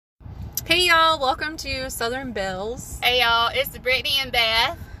Hey y'all, welcome to Southern Bells. Hey y'all, it's Brittany and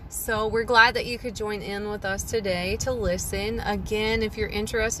Beth. So we're glad that you could join in with us today to listen. Again, if you're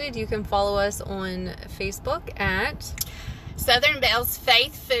interested, you can follow us on Facebook at Southern Bells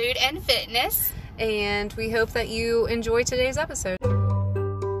Faith, Food, and Fitness. And we hope that you enjoy today's episode.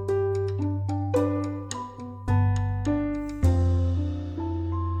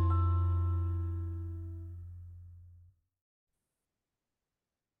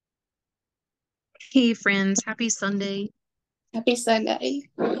 Hey friends, happy Sunday. Happy Sunday.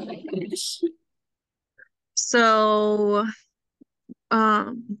 So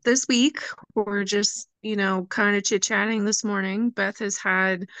this week we're just, kind of chit-chatting this morning. Beth has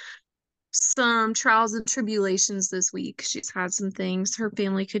had some trials and tribulations this week. She's had some things. Her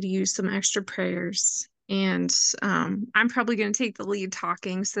family could use some extra prayers. And I'm probably going to take the lead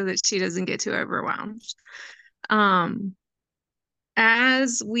talking so that she doesn't get too overwhelmed.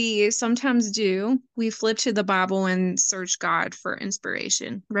 As we sometimes do, we flip to the Bible and search God for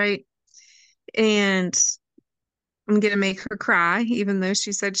inspiration, right? And I'm going to make her cry, even though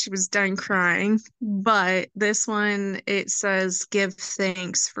she said she was done crying. But this one, it says, give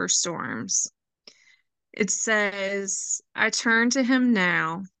thanks for storms. It says, I turn to him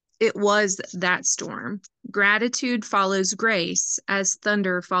now. It was that storm. Gratitude follows grace as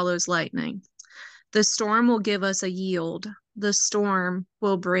thunder follows lightning. The storm will give us a yield. The storm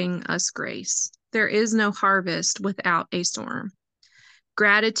will bring us grace. There is no harvest without a storm.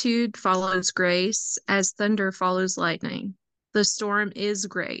 Gratitude follows grace as thunder follows lightning. The storm is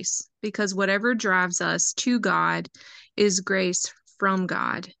grace because whatever drives us to God is grace from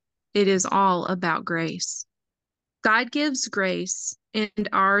God. It is all about grace. God gives grace, and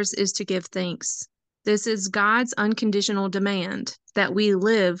ours is to give thanks. This is God's unconditional demand that we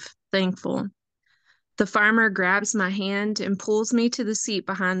live thankful. The farmer grabs my hand and pulls me to the seat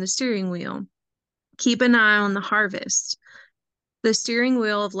behind the steering wheel. Keep an eye on the harvest. The steering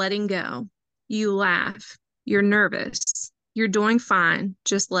wheel of letting go. You laugh. You're nervous. You're doing fine.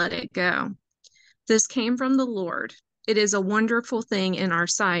 Just let it go. This came from the Lord. It is a wonderful thing in our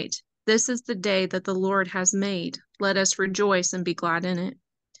sight. This is the day that the Lord has made. Let us rejoice and be glad in it.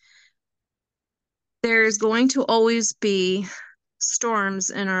 There is going to always be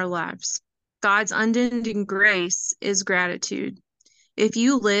storms in our lives. God's unending grace is gratitude. If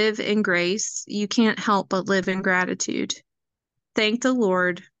you live in grace, you can't help but live in gratitude. Thank the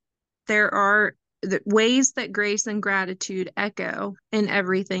Lord. There are ways that grace and gratitude echo in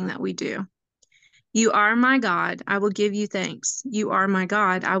everything that we do. You are my God, I will give you thanks. You are my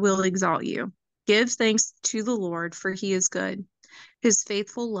God, I will exalt you. Give thanks to the Lord, for he is good. His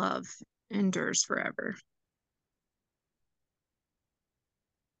faithful love endures forever.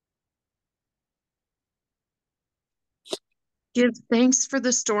 Give thanks for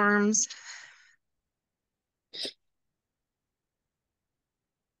the storms.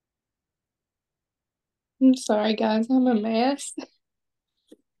 I'm sorry, guys. I'm a mess.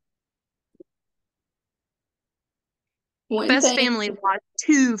 One Best thing, family lost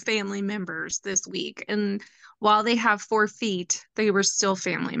two family members this week, and while they have 4 feet, they were still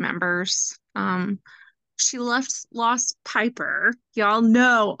family members. She lost Piper. Y'all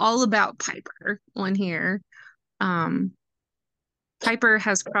know all about Piper on here. Um, Piper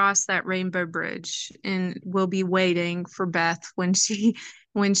has crossed that rainbow bridge and will be waiting for Beth when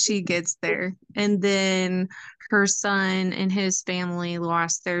she gets there. And then her son and his family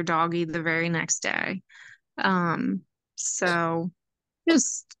lost their doggy the very next day. So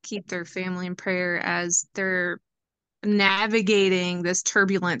just keep their family in prayer as they're navigating this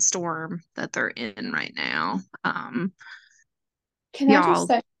turbulent storm that they're in right now. can I just Y'all,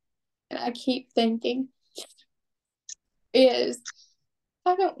 say, and I keep thinking, is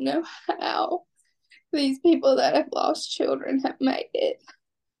I don't know how these people that have lost children have made it.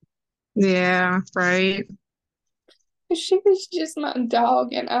 yeah, right. She was just my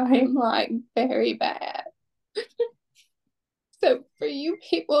dog, and I am like very bad. So, for you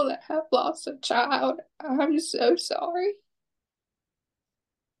people that have lost a child, I'm so sorry.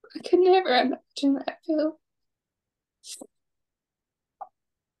 I could never imagine that, Phil.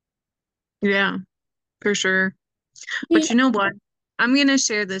 Yeah, for sure. You But you know what? I'm going to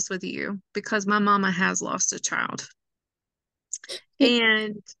share this with you because my mama has lost a child. know,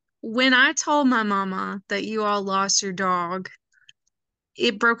 And when I told my mama that you all lost your dog,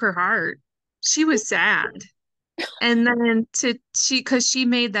 it broke her heart. She was sad. And then because she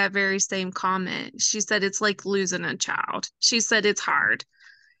made that very same comment, she said it's like losing a child. She said it's hard.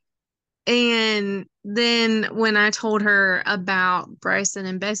 And then when I told her about Bryson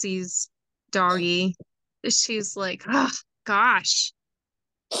and Bessie's doggy, she's like, oh, gosh.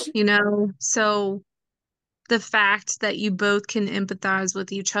 you know? So the fact that you both can empathize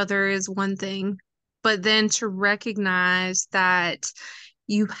with each other is one thing, but then to recognize that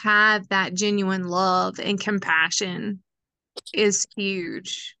you have that genuine love and compassion is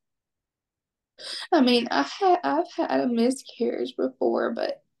huge. I mean, I've had a miscarriage before,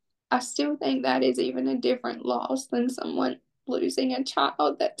 but I still think that is even a different loss than someone losing a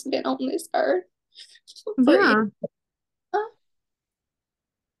child that's been on this earth for years. Yeah.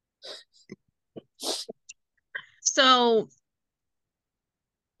 So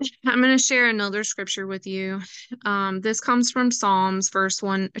I'm going to share another scripture with you. This comes from Psalms, verse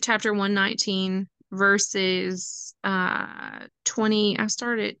 1, chapter 119, verses 20. I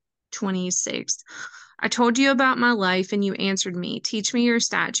started 26. I told you about my life and you answered me. Teach me your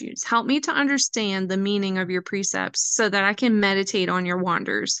statutes. Help me to understand the meaning of your precepts so that I can meditate on your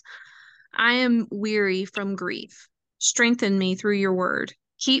wonders. I am weary from grief. Strengthen me through your word.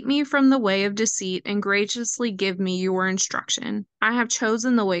 Keep me from the way of deceit and graciously give me your instruction. I have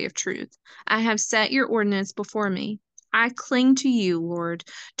chosen the way of truth. I have set your ordinance before me. I cling to you, Lord.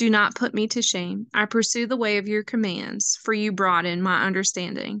 Do not put me to shame. I pursue the way of your commands, for you broaden my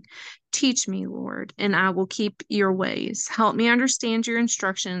understanding. Teach me, Lord, and I will keep your ways. Help me understand your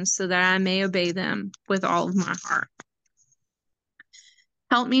instructions so that I may obey them with all of my heart.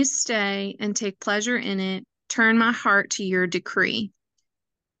 Help me stay and take pleasure in it. Turn my heart to your decree.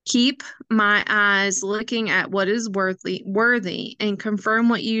 Keep my eyes looking at what is worthy and confirm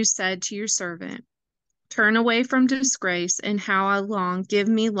what you said to your servant. Turn away from disgrace and how I long. Give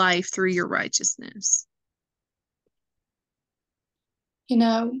me life through your righteousness. You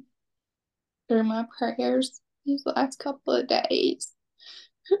know, through my prayers these last couple of days,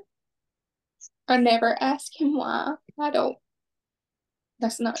 I never ask him why. I don't,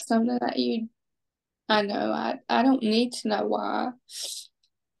 that's not something that I know. I don't need to know why.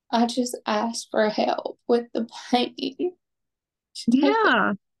 I just ask for help with the pain to take it.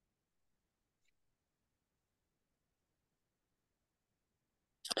 Yeah.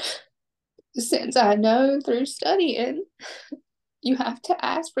 Since I know through studying, you have to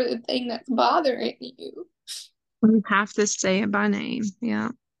ask for the thing that's bothering you. You have to say it by name. Yeah.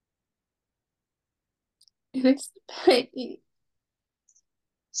 And it's the pain.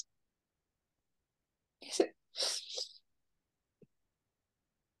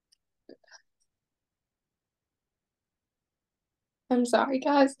 I'm sorry,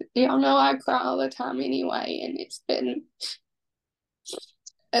 guys. Y'all know I cry all the time anyway, and it's been,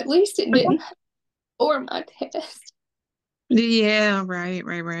 at least it didn't for my test. Yeah, right.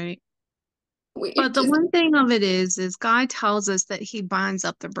 We But the just, one thing of it is God tells us that he binds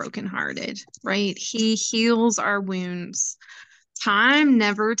up the brokenhearted, right? He heals our wounds. Time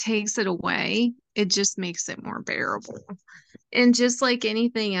never takes it away. It just makes it more bearable. And just like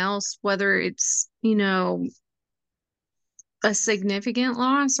anything else, whether it's, a significant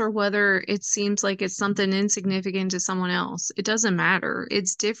loss or whether it seems like it's something insignificant to someone else, it doesn't matter.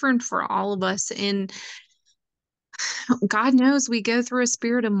 It's different for all of us. And God knows we go through a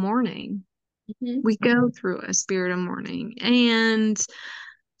spirit of mourning. Mhm. We go through a spirit of mourning. And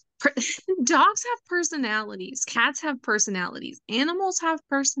dogs have personalities, cats have personalities, animals have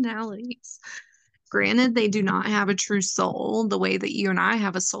personalities. Granted, they do not have a true soul the way that you and I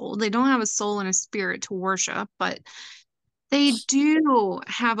have a soul. They don't have a soul and a spirit to worship, but they do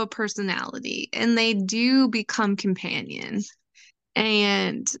have a personality and they do become companion.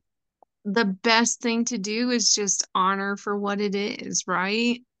 And the best thing to do is just honor for what it is,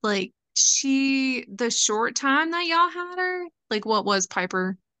 right? Like the short time that y'all had her, like what was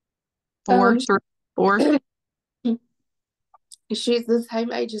Piper? um, 4, 3, 4? she's the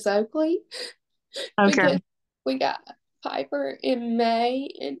same age as Oakley because Okay. we got Piper in May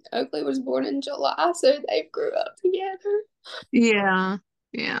and Oakley was born in July, so they grew up together. Yeah.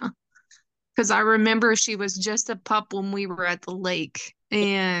 Yeah. Because I remember she was just a pup when we were at the lake.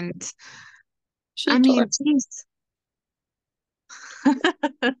 And I She mean, tore geez.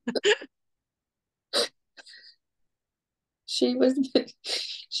 She was,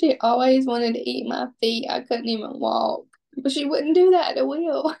 she always wanted to eat my feet. I couldn't even walk, but she wouldn't do that to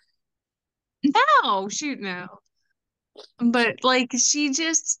Will. No, shoot, no. But like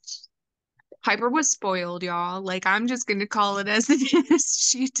Piper was spoiled, y'all. Like I'm just gonna call it as it is.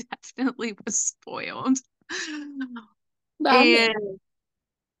 She definitely was spoiled. By me. And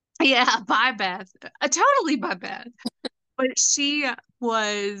yeah, by Beth. Totally by Beth. But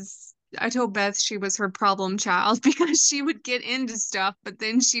I told Beth she was her problem child because she would get into stuff, but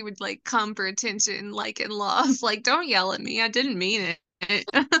then she would like come for attention, like in love. Like, don't yell at me. I didn't mean it.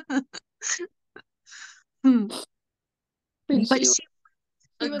 And But she,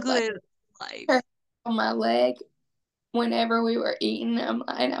 A She would like good her life. on my leg whenever we were eating them,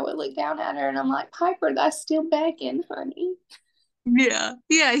 and I would look down at her and I'm like, Piper, that's still bacon, honey. Yeah,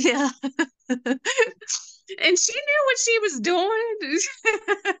 yeah, yeah. And she knew what she was doing.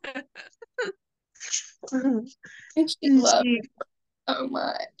 And she And loved she, so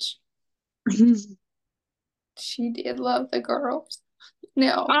much. She did love the girls.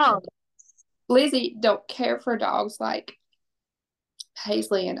 Now, oh, Lizzie don't care for dogs like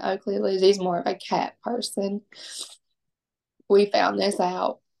Paisley and Oakley. Lizzie's more of a cat person. We found this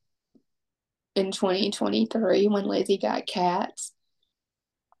out in 2023 when Lizzie got cats.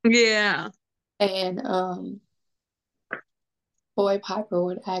 yeah. And boy, Piper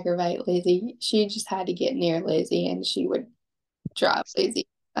would aggravate Lizzie. She just had to get near Lizzie and she would drive Lizzie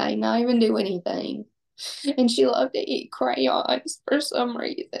insane, not even do anything. And she loved to eat crayons for some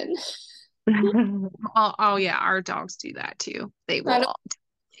reason. Oh, oh yeah, our dogs do that too. They I will don't all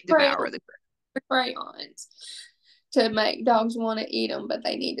crayon devour the crayons to make dogs want to eat them, but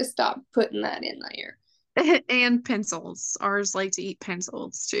they need to stop putting that in there. and pencils. Ours like to eat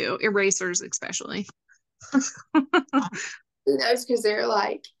pencils too, erasers especially. Who knows? Because they're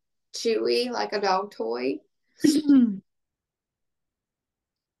like chewy, like a dog toy.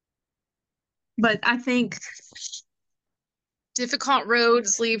 But I think difficult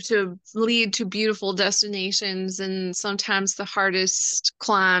roads lead to beautiful destinations, and sometimes the hardest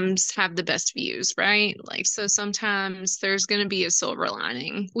climbs have the best views, right? Like, so sometimes there's going to be a silver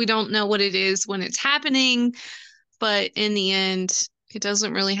lining. We don't know what it is when it's happening, but in the end it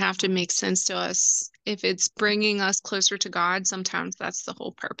doesn't really have to make sense to us. If it's bringing us closer to God, sometimes that's the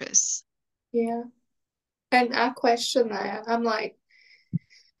whole purpose. Yeah. And I question that. I'm like,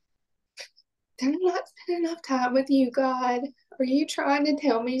 did I not spend enough time with you, God? Are you trying to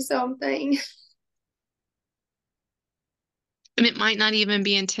tell me something? And it might not even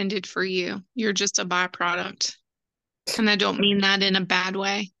be intended for you. You're just a byproduct. And I don't mean that in a bad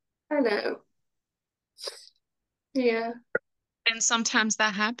way. I know. Yeah. And sometimes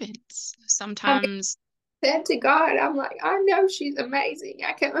that happens. I mean, Sometimes, said to God, I'm like, I know she's amazing.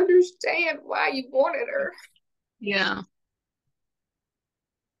 I can understand why you wanted her. yeah,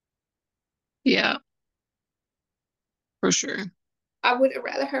 yeah, for sure. I would have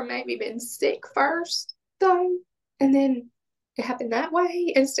rather her maybe been sick first, though, and then it happened that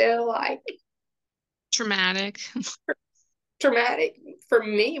way instead of like Traumatic. traumatic for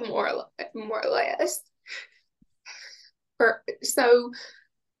me, more or less, or so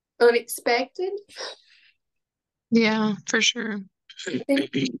unexpected. Yeah, for sure. I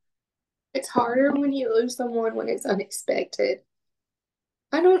think it's harder when you lose someone when it's unexpected.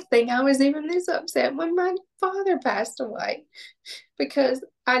 I don't think I was even this upset when my father passed away because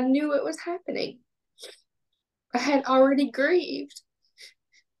I knew it was happening. I had already grieved.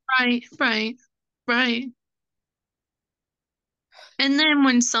 Right, right, right. And then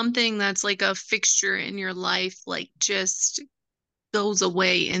when something that's like a fixture in your life, like just goes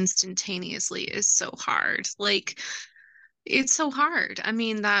away instantaneously is so hard. Like, it's so hard. I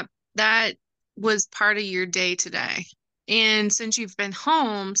mean, that was part of your day today. And since you've been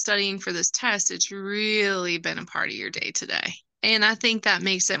home studying for this test, it's really been a part of your day today. And I think that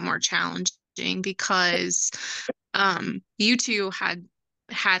makes it more challenging because you two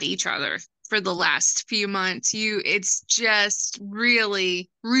had each other for the last few months. It's just really,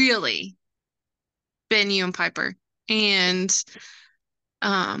 really been you and Piper. And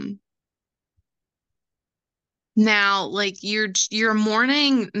um now, like, you're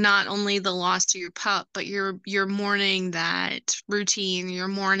mourning not only the loss to your pup, but you're mourning that routine, you're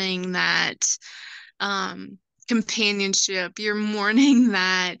mourning that companionship, you're mourning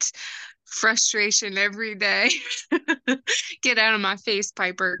that frustration every day. Get out of my face,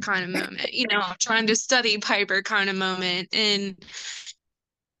 Piper kind of moment, trying to study Piper kind of moment. And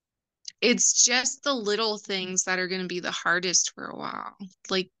it's just the little things that are going to be the hardest for a while.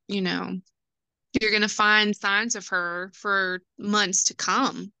 Like, you're going to find signs of her for months to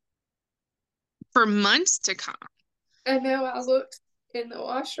come. For months to come. I know I looked in the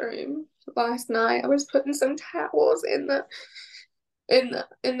washroom last night. I was putting some towels in the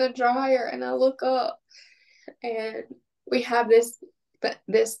dryer and I look up and we have this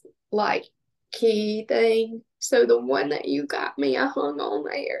like key thing. So the one that you got me, I hung on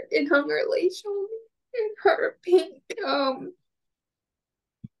there and hung her leash on me and her pink thing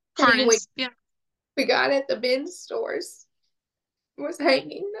we Harness. Yeah. we got at the bin stores was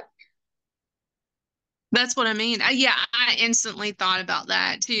hanging. That's what I mean. Yeah, I instantly thought about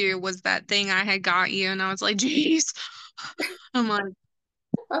that too, was that thing I had got you. And I was like, geez. I'm like,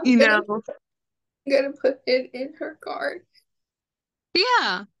 I'm you gonna know, gonna put it in her card.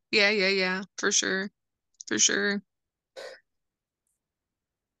 Yeah. Yeah. For sure. For sure.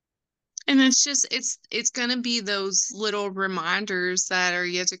 And it's just it's gonna be those little reminders that are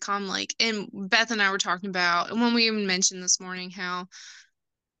yet to come. Like, and Beth and I were talking about, and when we even mentioned this morning how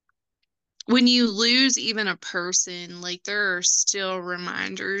when you lose even a person, like there are still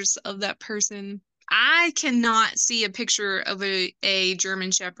reminders of that person. I cannot see a picture of a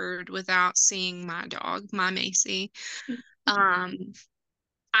German Shepherd without seeing my dog, my Macy. Um,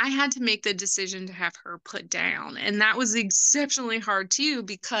 I had to make the decision to have her put down, and that was exceptionally hard too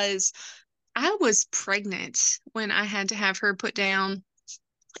because I was pregnant when I had to have her put down,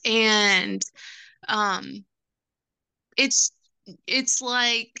 and um, it's it's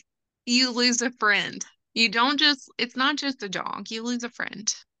like you lose a friend. You don't just, it's not just a dog, you lose a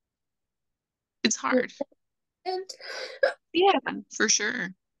friend. It's hard. And Yeah, for sure.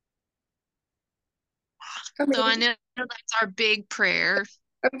 I So I mean, know that's our big prayer.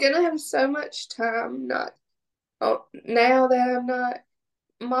 I'm gonna have so much time not now that I'm not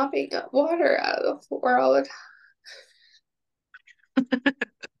mopping up water out of the floor all the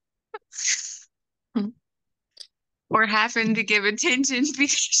time. Or having to give attention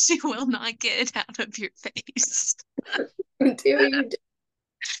because she will not get it out of your face. Until you do.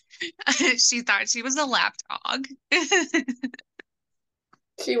 She thought she was a lap dog.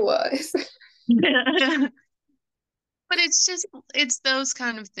 She was. But it's just, it's those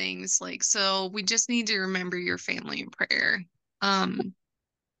kind of things. Like, so we just need to remember your family in prayer. Um,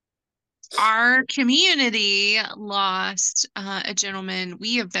 our community lost a gentleman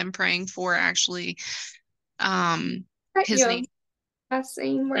we have been praying for actually. That His name, young, I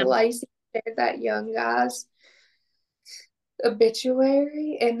seen where Lacey shared that young guy's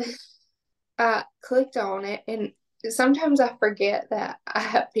obituary, and I clicked on it, and sometimes I forget that I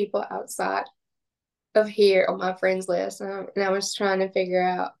have people outside of here on my friends list, and I was trying to figure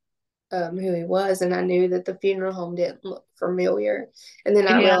out who he was, and I knew that the funeral home didn't look familiar, and then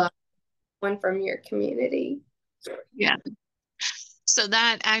I yeah, realized one from your community. yeah. So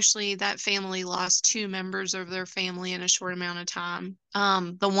that actually, that family lost two members of their family in a short amount of time.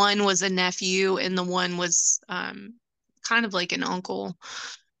 The one was a nephew, and the one was kind of like an uncle.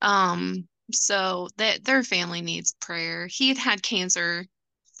 So that their family needs prayer. He had had cancer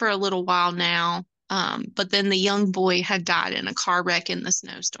for a little while now, but then the young boy had died in a car wreck in the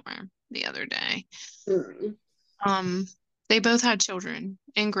snowstorm the other day. Mm, Um, they both had children,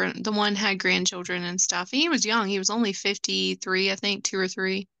 and the one had grandchildren and stuff. He was young. He was only 53, I think, two or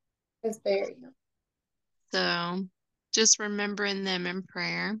three. it's very So just remembering them in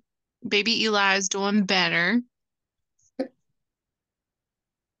prayer. Baby Eli is doing better.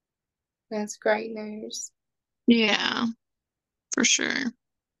 that's great news. Yeah, for sure.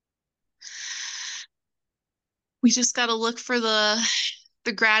 We just got to look for the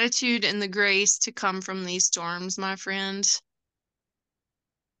gratitude and the grace to come from these storms, my friend,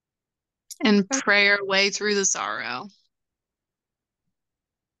 and pray our way through the sorrow.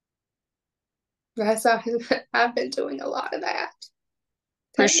 That's I've been doing a lot of that.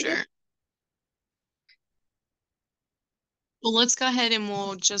 For Taking it. sure. Well, let's go ahead and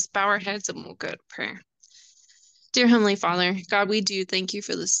we'll just bow our heads and we'll go to prayer. Dear Heavenly Father, God, we do thank you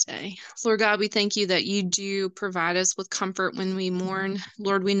for this day. Lord God, we thank you that you do provide us with comfort when we mourn.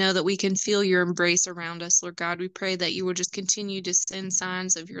 Lord, we know that we can feel your embrace around us. Lord God, we pray that you will just continue to send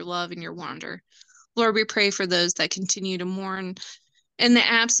signs of your love and your wonder. Lord, we pray for those that continue to mourn in the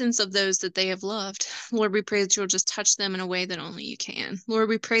absence of those that they have loved. Lord, we pray that you'll just touch them in a way that only you can. Lord,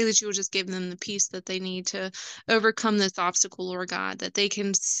 we pray that you will just give them the peace that they need to overcome this obstacle, Lord God, that they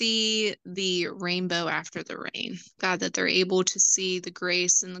can see the rainbow after the rain. God, that they're able to see the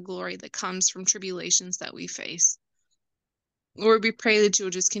grace and the glory that comes from tribulations that we face. Lord, we pray that you will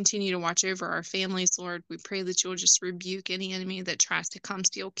just continue to watch over our families, Lord. We pray that you will just rebuke any enemy that tries to come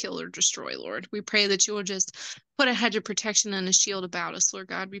steal, kill, or destroy, Lord. We pray that you will just put a hedge of protection and a shield about us, Lord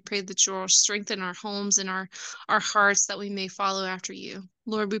God. We pray that you will strengthen our homes and our hearts that we may follow after you.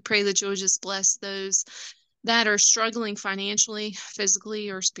 Lord, we pray that you will just bless those that are struggling financially, physically,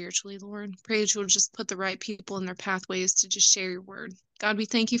 or spiritually, Lord. Pray that you'll just put the right people in their pathways to just share your word. God, we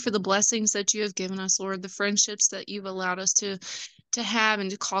thank you for the blessings that you have given us, Lord, the friendships that you've allowed us to have and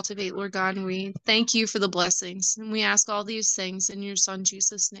to cultivate, Lord God. And we thank you for the blessings. And we ask all these things in your son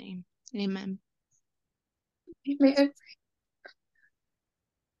Jesus' name. Amen. Amen.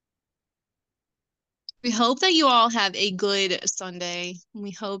 We hope that you all have a good Sunday.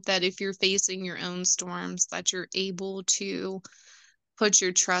 We hope that if you're facing your own storms, that you're able to put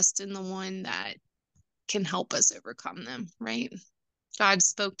your trust in the one that can help us overcome them, right? God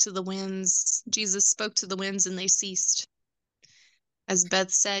spoke to the winds. Jesus spoke to the winds and they ceased. As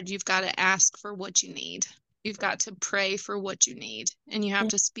Beth said, you've got to ask for what you need. You've got to pray for what you need, and you have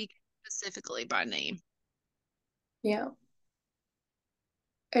to speak specifically by name. Yeah.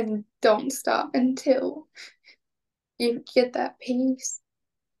 And don't stop until you get that peace.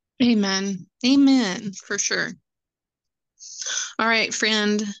 Amen. Amen. For sure. All right,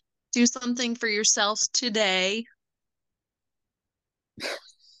 friend, do something for yourself today.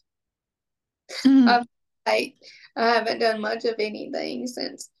 I've like I haven't done much of anything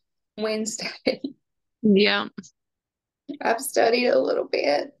since Wednesday. Yeah. I've studied a little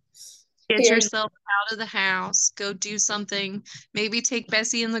bit Get here. yourself out of the house. Go do something. Maybe take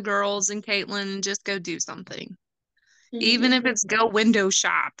Bessie and the girls and Caitlin and just go do something. Even if it's go window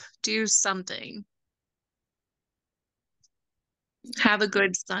shop, do something. Have a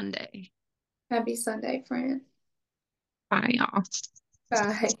good Sunday. Happy Sunday, friend. Bye, y'all.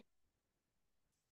 Bye.